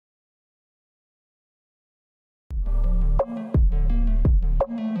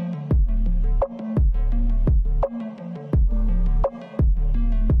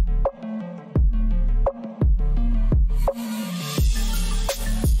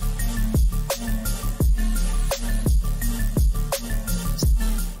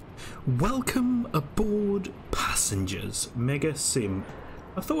Drivers Mega Sim.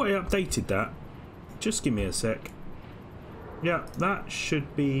 I thought I updated that. Just give me a sec. Yeah, that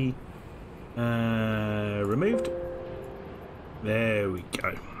should be removed. There we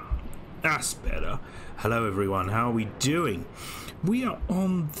go. That's better. Hello everyone, how are we doing? We are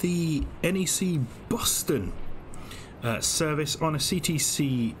on the NEC Boston service on a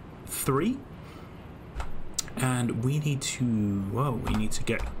CTC 3. And we need to, well, we need to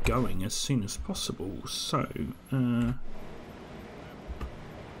get going as soon as possible. So, that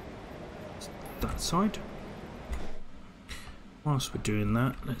side. Whilst we're doing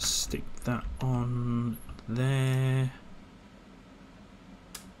that, let's stick that on there.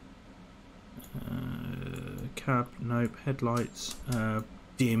 Cab, nope. Headlights,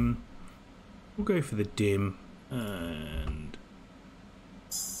 dim. We'll go for the dim, and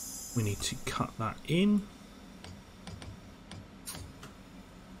we need to cut that in.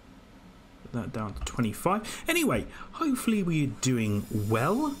 Put that down to 25. Anyway, hopefully we're doing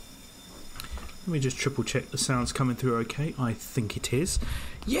well. Let me just triple check the sound's coming through okay. I think it is.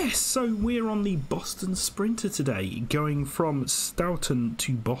 Yes, so we're on the Boston Sprinter today, going from Stoughton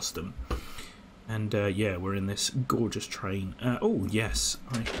to Boston. And yeah, we're in this gorgeous train. Oh yes,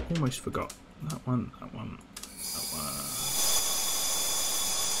 I almost forgot. That one. And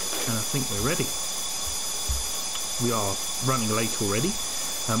I think we're ready. We are running late already.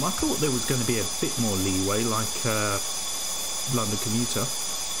 I thought there was going to be a bit more leeway, like London commuter.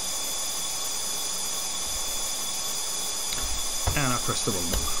 And I pressed the wrong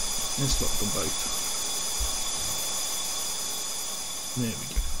one. Let's lock them both. There we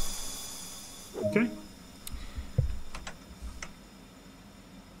go. Okay.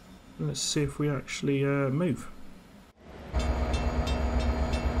 Let's see if we actually move.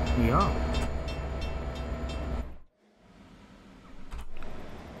 We are.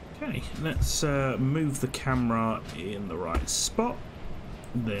 Okay, let's move the camera in the right spot.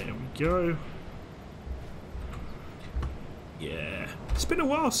 There we go. Yeah, it's been a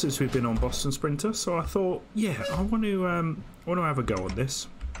while since we've been on Boston Sprinter, so I thought, yeah, I want to have a go on this.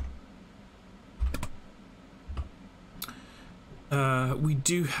 We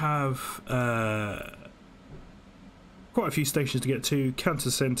do have quite a few stations to get to: Canton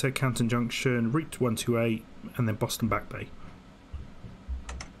Centre, Canton Junction, Route 128, and then Boston Back Bay.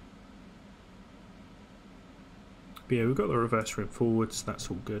 But yeah, we've got the reverse rim forwards, that's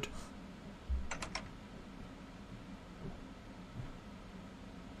all good.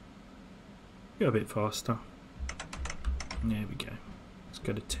 Go a bit faster. There we go. Let's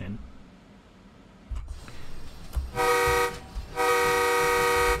go to 10.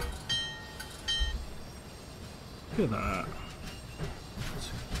 Look at that.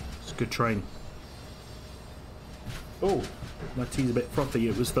 It's a good train. Oh, my tea's a bit frothy.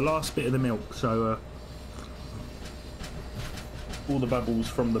 It was the last bit of the milk, so all the bubbles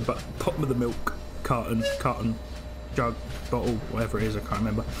from the bottom of the milk carton, jug, bottle, whatever it is, I can't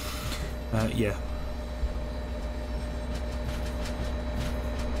remember. Yeah.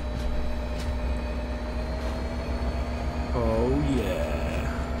 Oh yeah.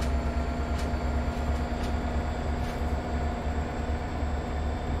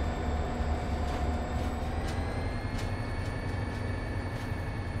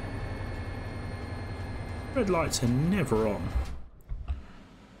 Red lights are never on.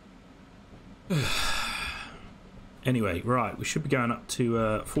 Anyway, right, we should be going up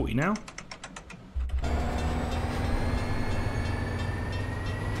to 40 now.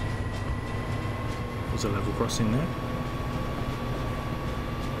 There's a level crossing there.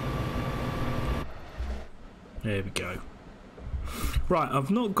 There we go. Right, I've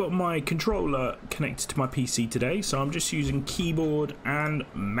not got my controller connected to my PC today, so I'm just using keyboard and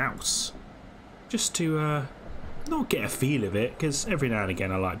mouse. Just to not get a feel of it, because every now and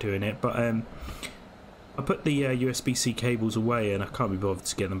again I like doing it, but I put the USB-C cables away and I can't be bothered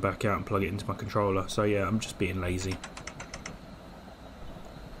to get them back out and plug it into my controller, so yeah, I'm just being lazy.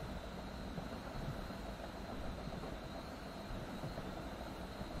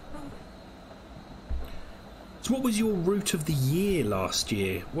 So what was your route of the year last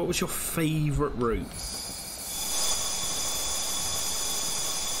year? What was your favourite route?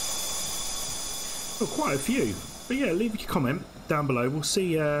 Well, quite a few, but yeah, leave your comment down below. We'll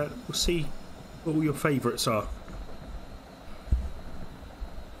see what all your favourites are.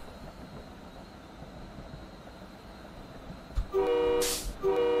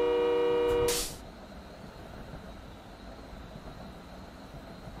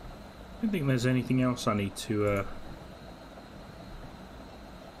 I don't think there's anything else I need to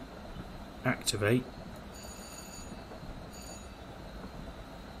activate.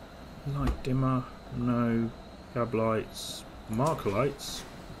 Light dimmer, no. Cab lights, marker lights.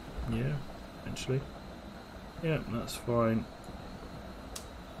 Yeah, eventually. Yeah, that's fine.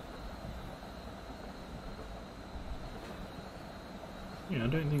 Yeah, I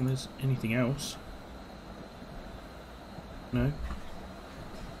don't think there's anything else. No.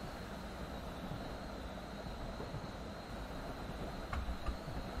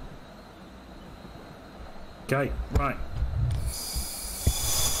 Okay, right.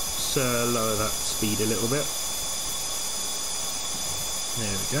 Let's lower that speed a little bit. There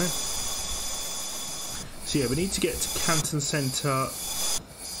we go. So yeah, we need to get to Canton Centre.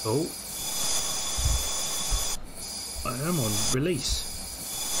 Oh. I am on release.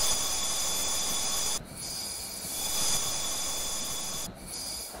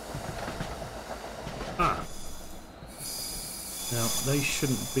 Ah. Now, they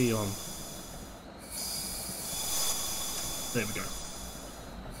shouldn't be on. There we go.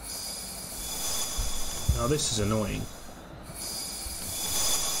 Now this is annoying.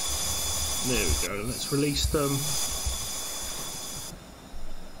 There we go, let's release them.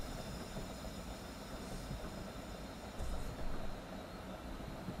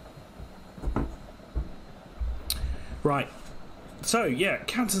 Right. So yeah,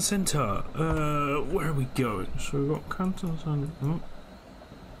 Canton Centre. Where are we going? So we've got Canton Centre. Oh.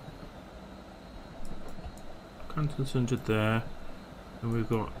 Canton Centre there, and we've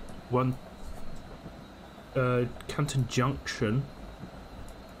got one Canton Junction.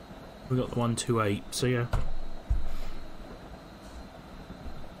 We've got the 128. So yeah.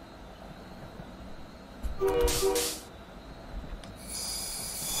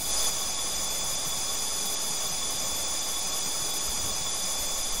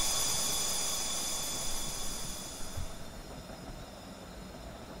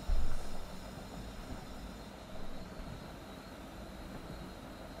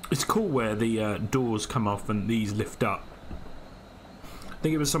 It's cool where the doors come off and these lift up. I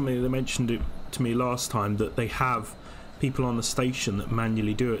think it was something they mentioned it to me last time, that they have people on the station that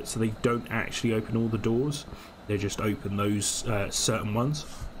manually do it, so they don't actually open all the doors, they just open those certain ones.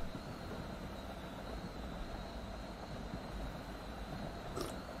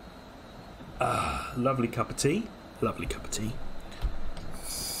 Lovely cup of tea, lovely cup of tea.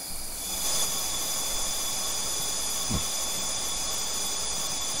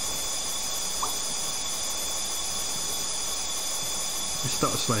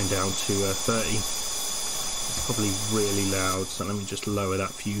 Start slowing down to 30. It's probably really loud, so let me just lower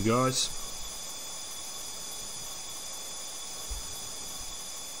that for you guys.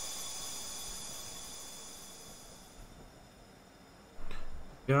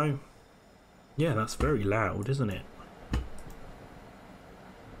 Go. Yeah, that's very loud, isn't it?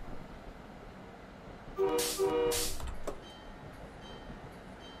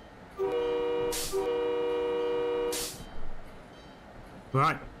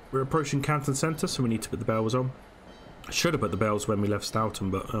 Right, we're approaching Canton Centre, so we need to put the bells on. I should have put the bells when we left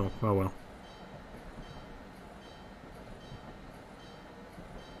Stoughton, but oh well.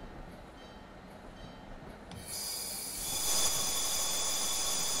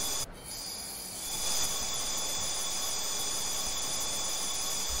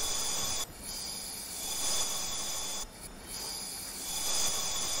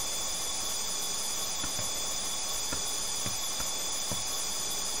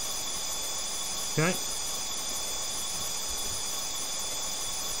 Okay.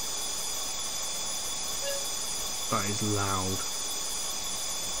 That is loud.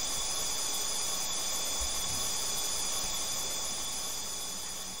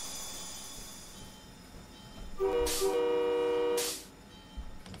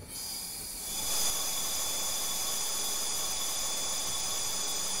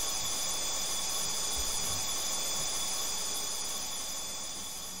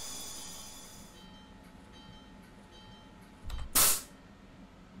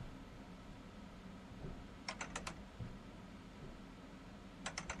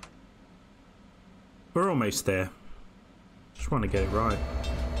 We're almost there. Just want to get it right,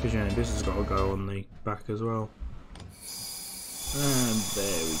 because you know this has got to go on the back as well. And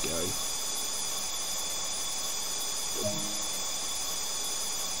there we go.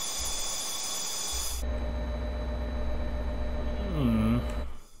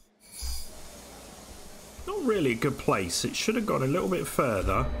 Not really a good place. It should have gone a little bit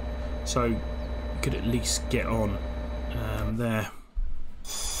further, so we could at least get on there.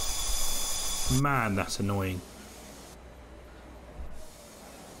 Man, that's annoying.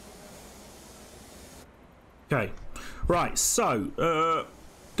 Okay, right, so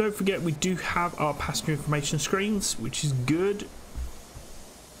don't forget we do have our passenger information screens, which is good.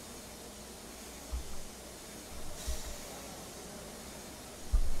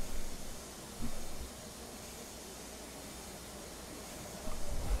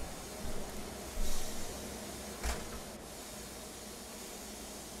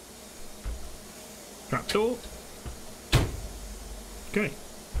 Door. Okay.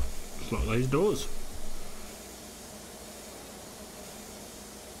 Let's lock those doors.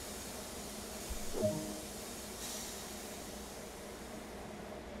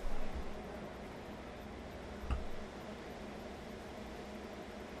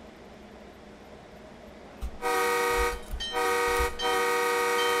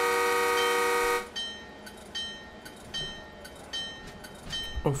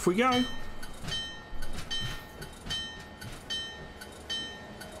 Off we go.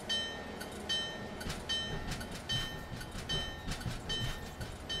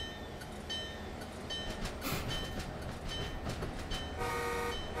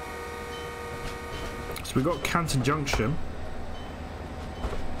 So we've got Canton Junction.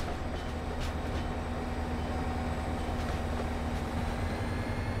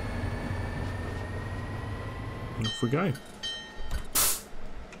 Off we go.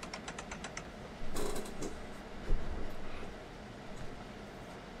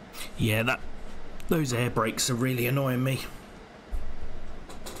 Yeah, those air brakes are really annoying me.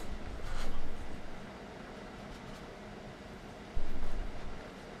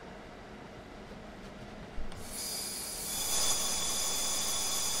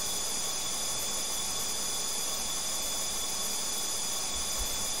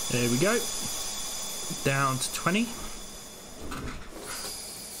 There we go. Down to 20.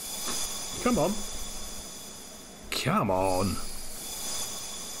 Come on. Come on.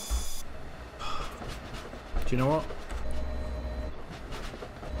 Do you know what?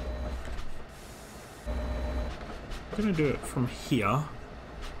 I'm going to do it from here.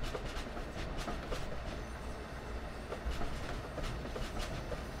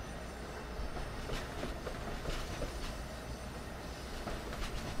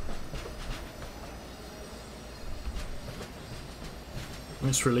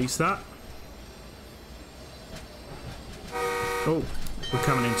 Let's release that. Oh, we're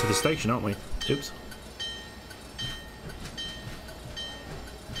coming into the station, aren't we? Oops.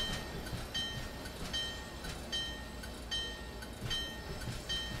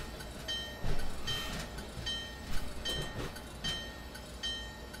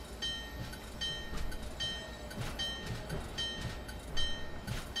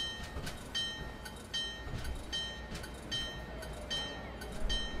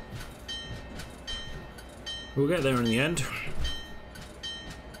 We'll get there in the end.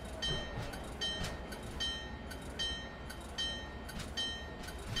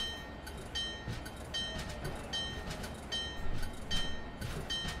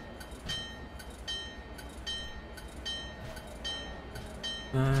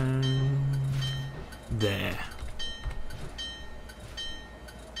 There.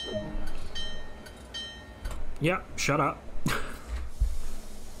 Yeah, shut up.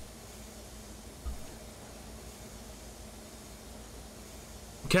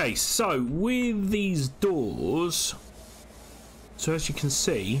 Okay, so with these doors, so as you can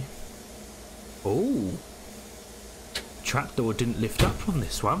see, oh, trapdoor didn't lift up on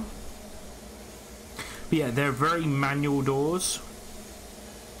this one. But yeah, they're very manual doors.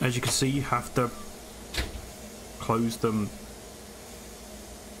 As you can see, you have to close them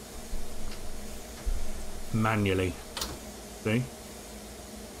manually. See?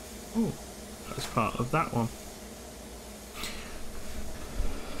 Oh, that's part of that one.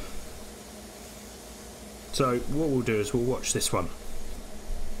 So what we'll do is we'll watch this one.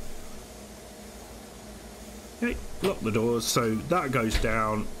 Okay, lock the doors, so that goes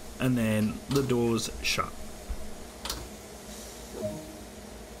down and then the doors shut.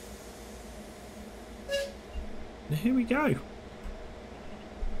 And here we go.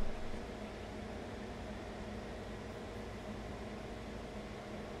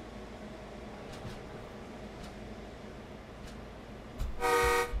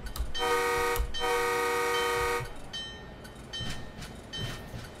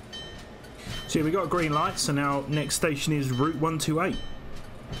 So we got green lights, so now next station is Route 128.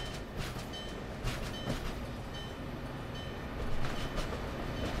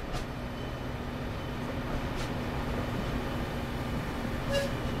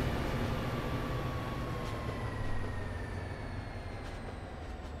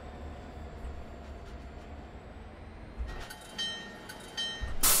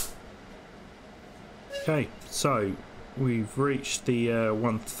 Okay, so we've reached the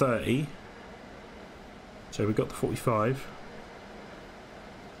 130. So we got the 45.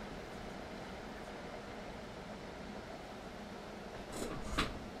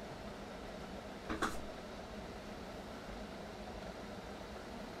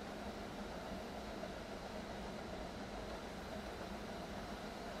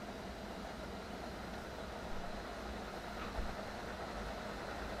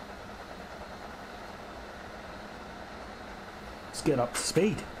 let's get up to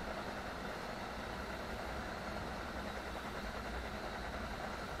speed.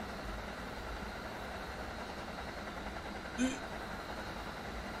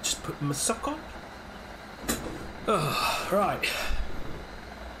 Just put my sock on. Oh, right.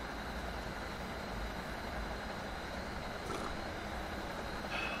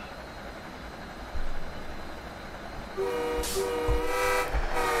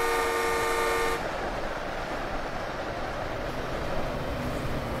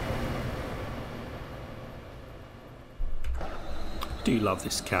 Do you love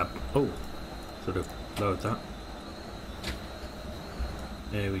this cab? Oh, sort of lowered that.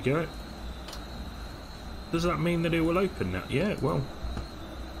 There we go. Does that mean that it will open now? Yeah, it will.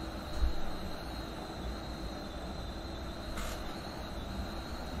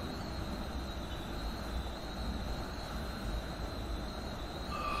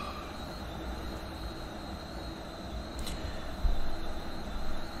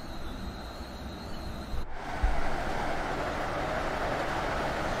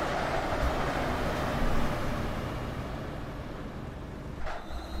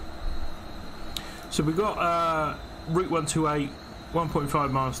 So we've got Route 128,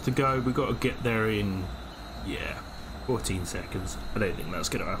 1.5 miles to go. We've got to get there in, yeah, 14 seconds. I don't think that's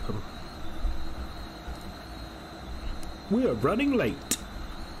going to happen. We are running late.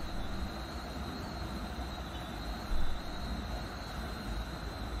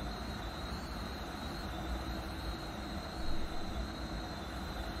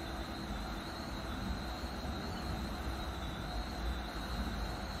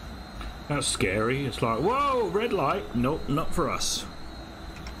 That's scary. It's like, whoa, red light. Nope, not for us.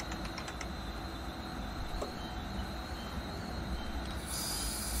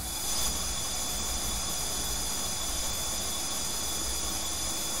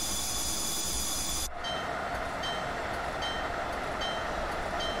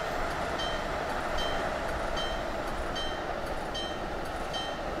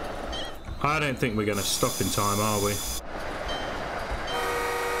 I don't think we're going to stop in time, are we?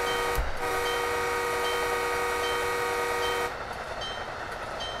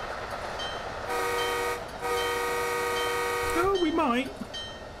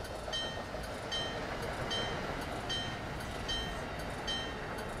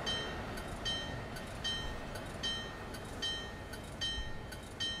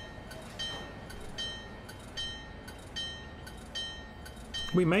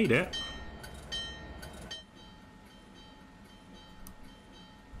 We made it.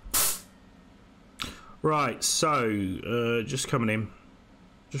 Right, so just coming in.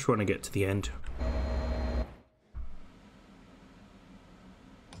 Just want to get to the end.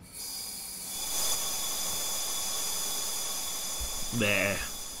 There.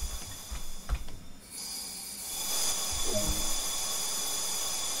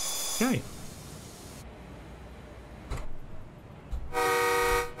 Okay.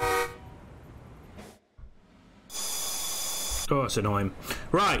 Oh, that's annoying.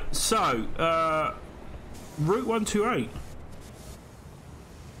 Right, so, Route 128.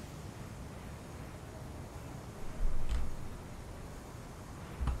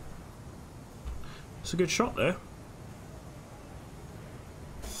 It's a good shot there.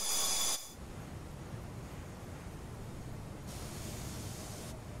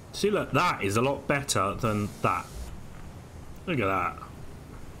 See, look, that is a lot better than that. Look at that.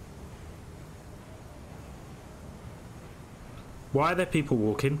 Why are there people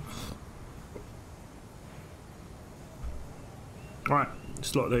walking? Right,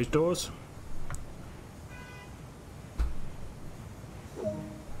 just lock those doors.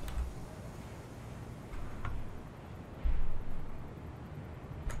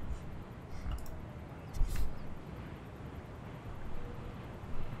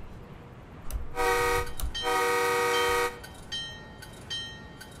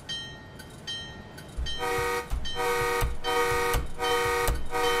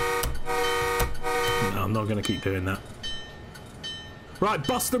 I'm not going to keep doing that. Right,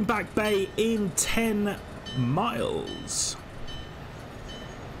 Boston Back Bay in 10 miles.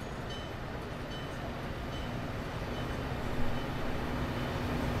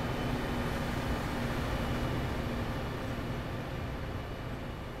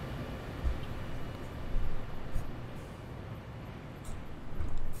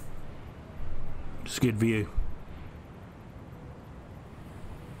 It's a good view.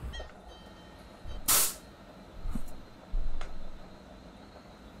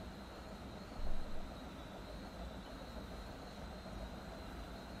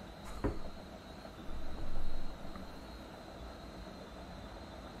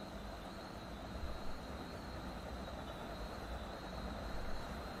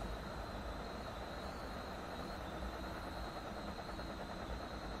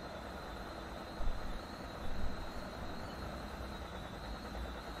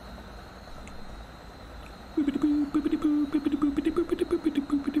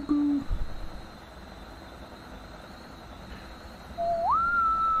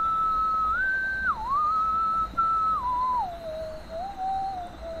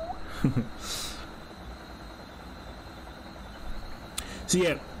 So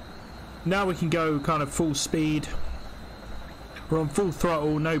yeah, now we can go kind of full speed. We're on full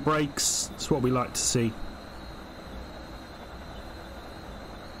throttle, no brakes. That's what we like to see.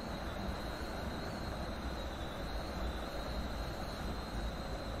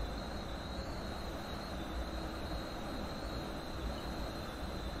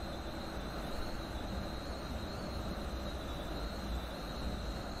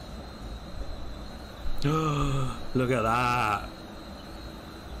 Look at that.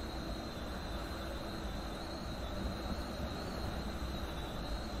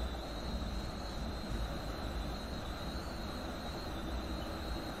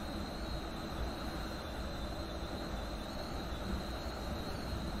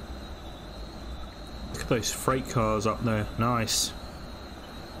 Look at those freight cars up there. Nice.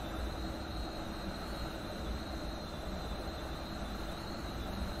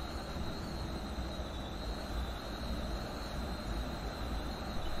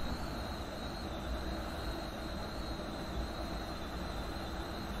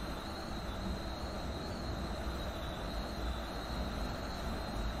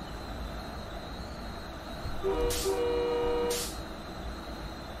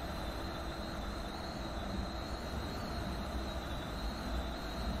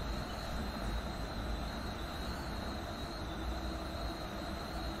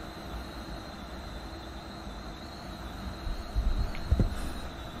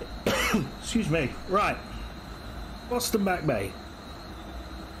 Excuse me. Right. Boston Back Bay.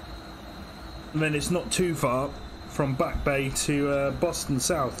 And then it's not too far from Back Bay to Boston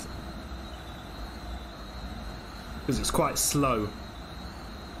South. Because it's quite slow.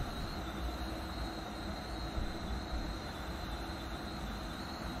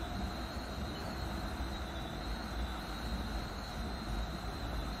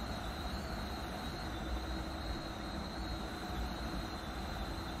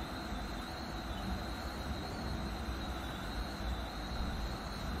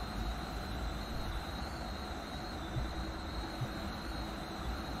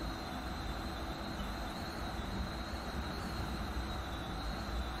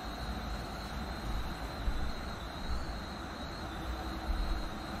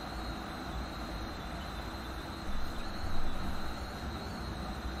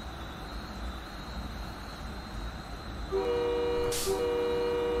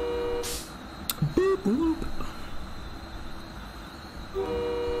 Boop.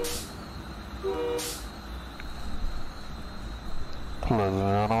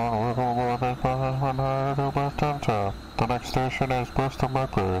 The next station is Bristol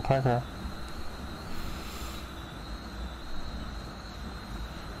Mercury. Thank you.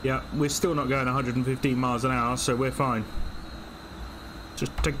 Yeah, we're still not going 115 miles an hour, so we're fine.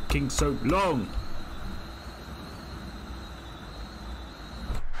 Just taking so long.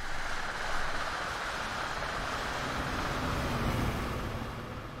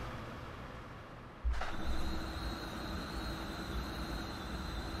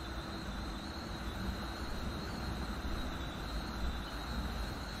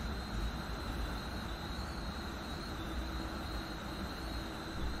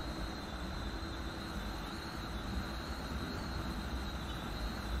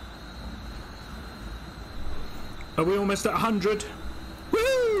 Are we almost at 100?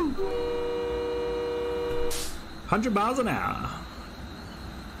 Woo! 100 miles an hour.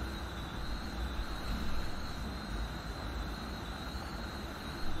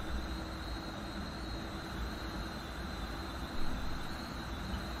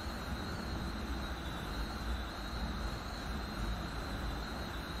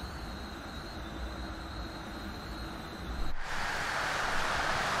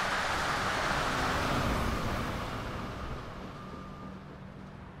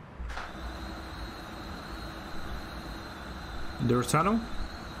 Under a tunnel.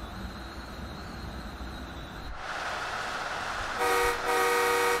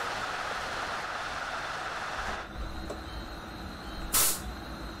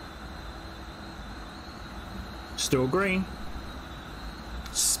 Still green.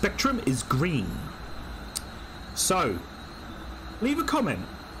 Spectrum is green. So, leave a comment.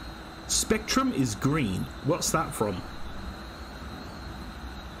 Spectrum is green. What's that from?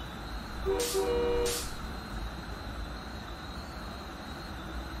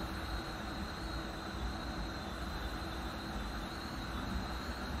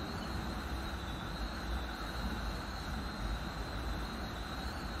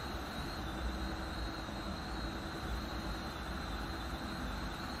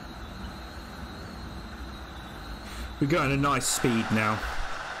 We're going a nice speed now.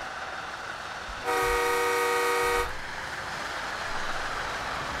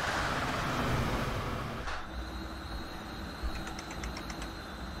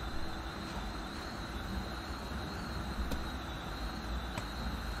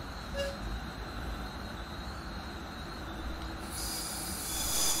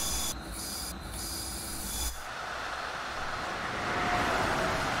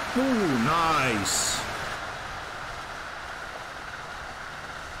 Ooh, nice.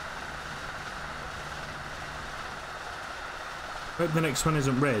 Hope the next one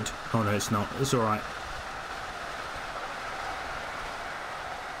isn't red. Oh no, it's not. It's alright.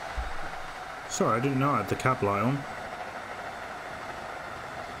 Sorry, I didn't know I had the cab light on.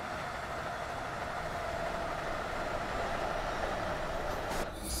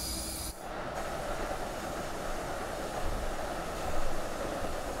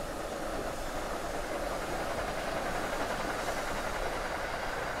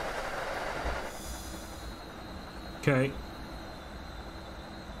 Okay.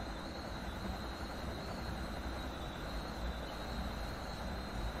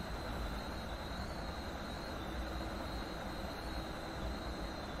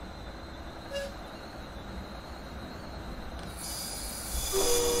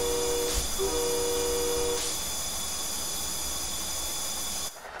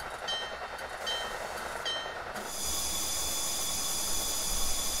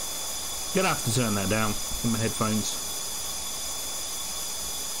 Gonna have to turn that down in my headphones.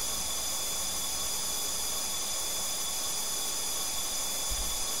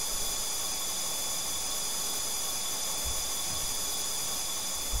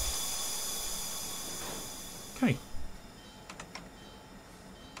 Okay.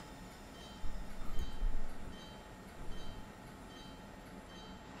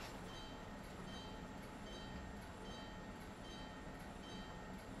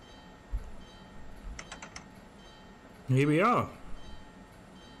 Here we are.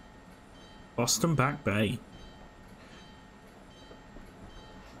 Boston Back Bay.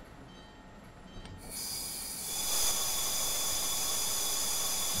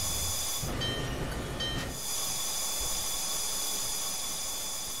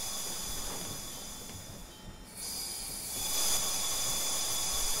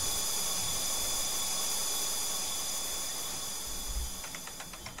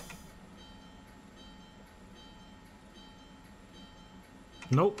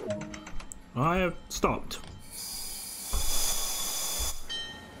 Nope. I have stopped.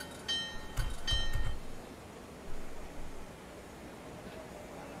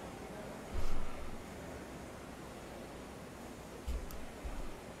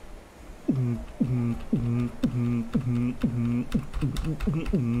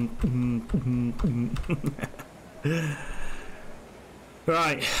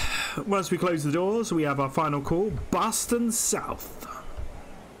 Right. Once we close the doors, we have our final call, Boston South.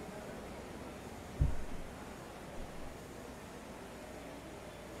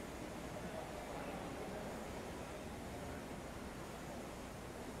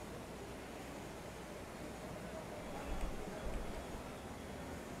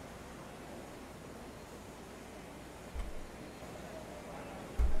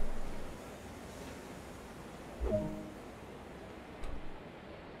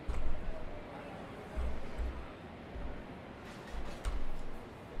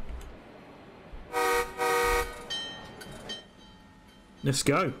 Let's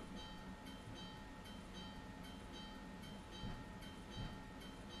go.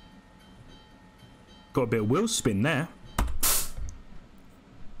 Got a bit of wheel spin there.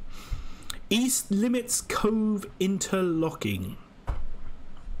 East Limits Cove interlocking.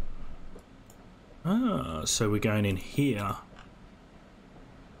 Ah, so we're going in here.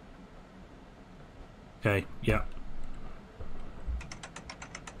 Okay, yeah.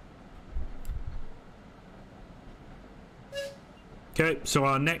 Okay, so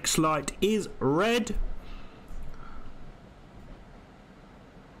our next light is red.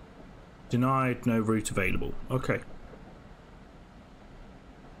 Denied, no route available. Okay.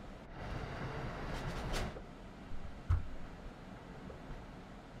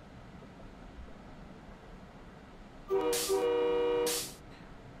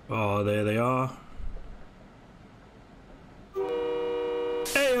 Oh, there they are.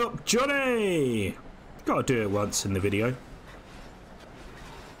 Hey up, Johnny! Gotta do it once in the video.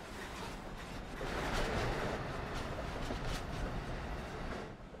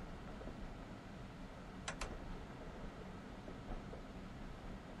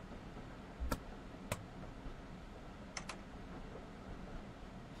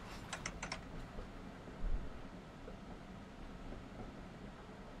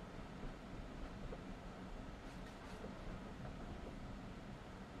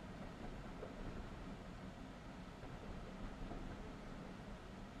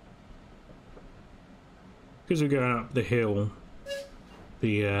 Because we're going up the hill,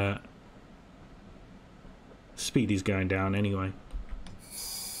 the speed is going down anyway.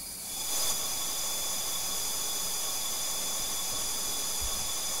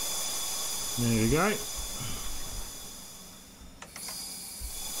 There we go.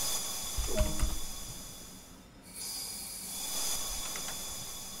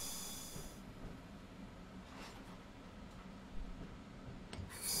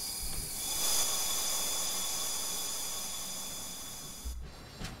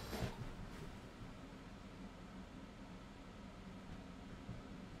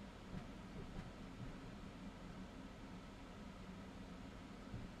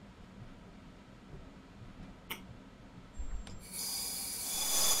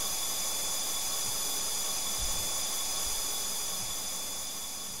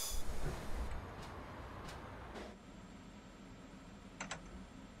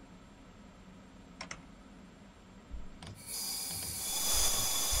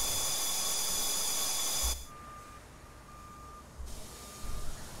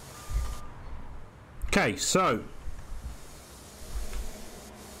 Okay, so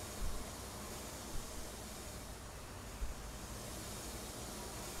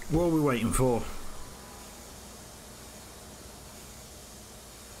what are we waiting for?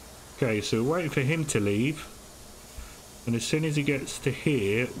 Okay, so we're waiting for him to leave, and as soon as he gets to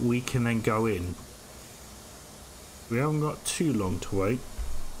here, we can then go in. We haven't got too long to wait.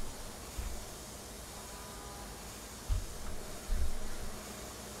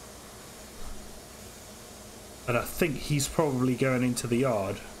 And I think he's probably going into the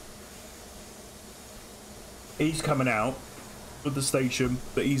yard. He's coming out of the station,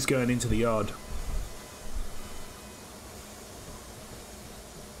 but he's going into the yard.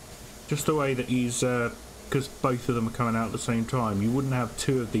 Just the way that he's, because both of them are coming out at the same time. You wouldn't have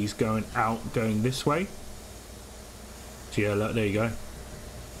two of these going out, going this way. So yeah, look, there you go.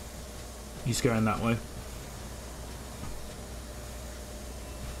 He's going that way.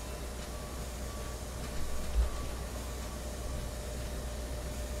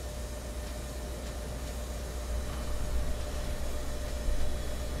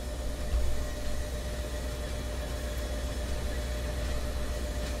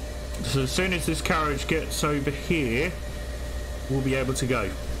 So as soon as this carriage gets over here, we'll be able to go.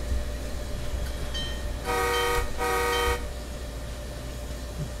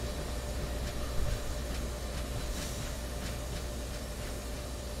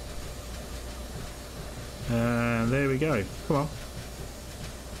 And there we go. Come on.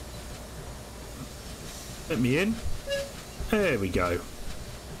 Let me in. There we go.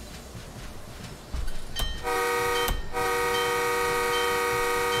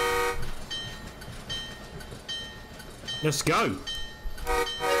 Let's go.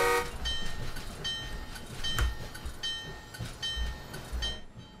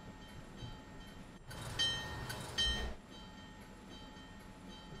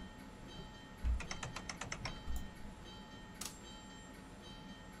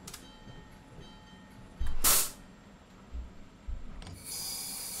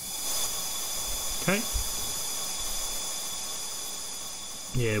 Okay.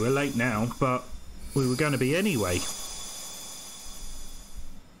 Yeah, we're late now, but we were going to be anyway.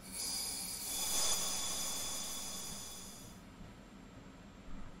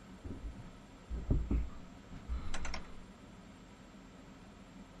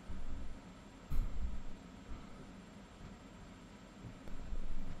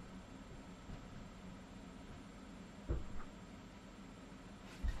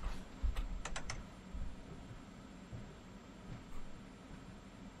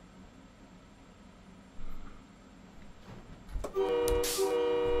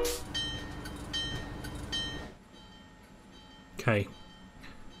 Okay.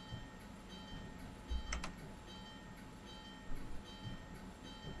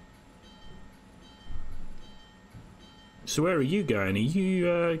 So where are you going? Are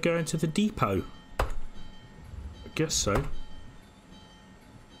you going to the depot? I guess so.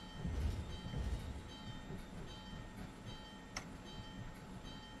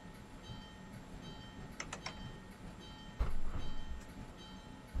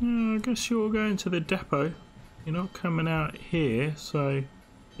 I guess you're going to the depot. You're not coming out here, so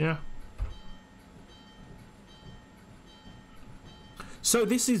yeah. So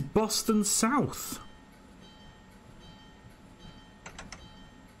this is Boston South.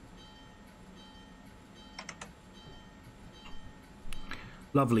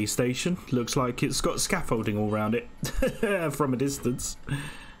 Lovely station. Looks like it's got scaffolding all around it from a distance.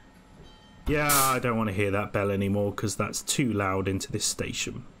 Yeah, I don't want to hear that bell anymore because that's too loud into this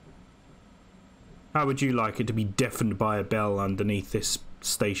station. How would you like it to be deafened by a bell underneath this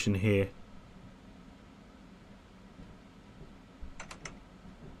station here?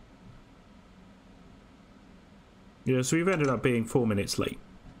 Yeah, so we've ended up being 4 minutes late.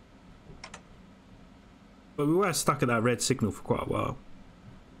 But we were stuck at that red signal for quite a while.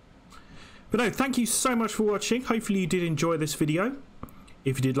 But no, thank you so much for watching. Hopefully you did enjoy this video.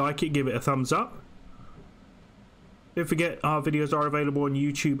 If you did like it, give it a thumbs up. Don't forget our videos are available on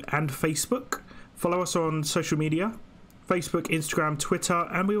YouTube and Facebook. Follow us on social media. Facebook, Instagram, Twitter,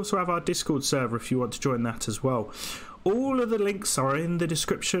 and we also have our Discord server if you want to join that as well. All of the links are in the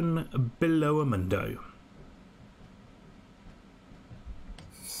description below Amundo.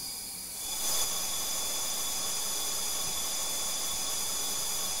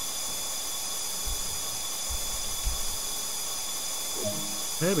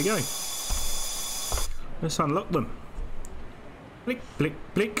 There we go. Let's unlock them. Blick, blick,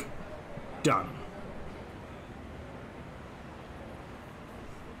 blick. Done.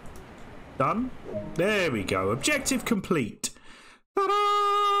 Done. There we go. Objective complete.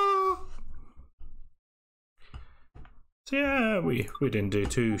 Ta-da! So yeah, we didn't do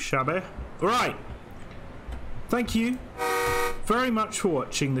too shabby. Right. Thank you very much for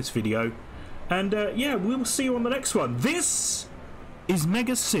watching this video. And yeah, we'll see you on the next one. This is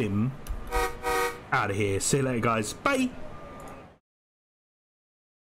Mega Sim out of here. See you later, guys. Bye.